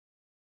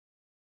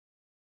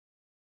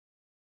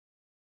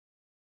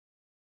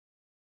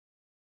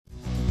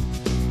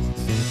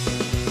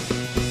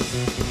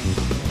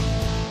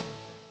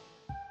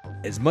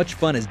As much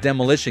fun as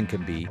demolition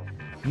can be,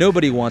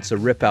 nobody wants to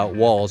rip out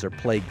walls or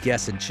play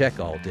guess and check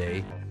all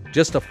day,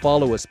 just to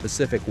follow a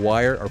specific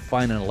wire or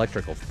find an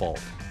electrical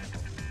fault.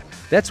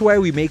 That's why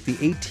we make the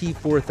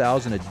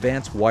AT-4000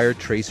 Advanced Wire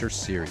Tracer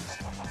series.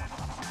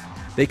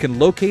 They can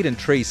locate and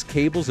trace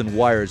cables and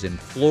wires in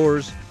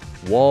floors,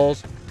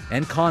 walls,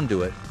 and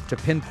conduit to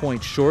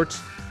pinpoint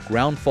shorts,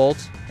 ground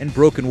faults, and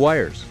broken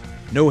wires.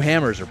 No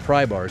hammers or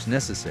pry bars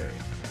necessary.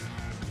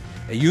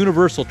 A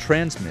universal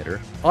transmitter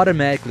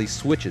automatically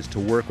switches to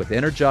work with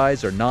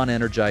energized or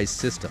non-energized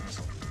systems,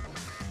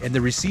 and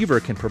the receiver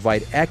can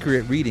provide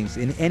accurate readings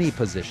in any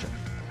position.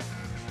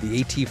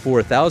 The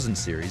AT-4000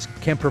 series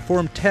can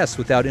perform tests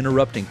without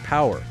interrupting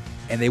power,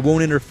 and they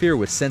won't interfere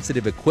with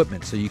sensitive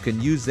equipment, so you can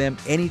use them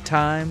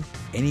anytime,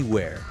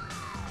 anywhere.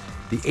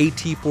 The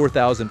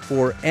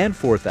AT-4004 and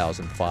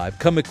 4005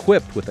 come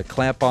equipped with a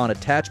clamp-on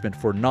attachment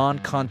for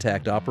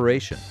non-contact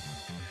operation.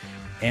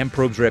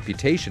 Amprobe's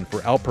reputation for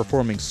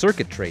outperforming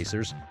circuit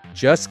tracers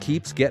just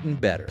keeps getting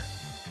better.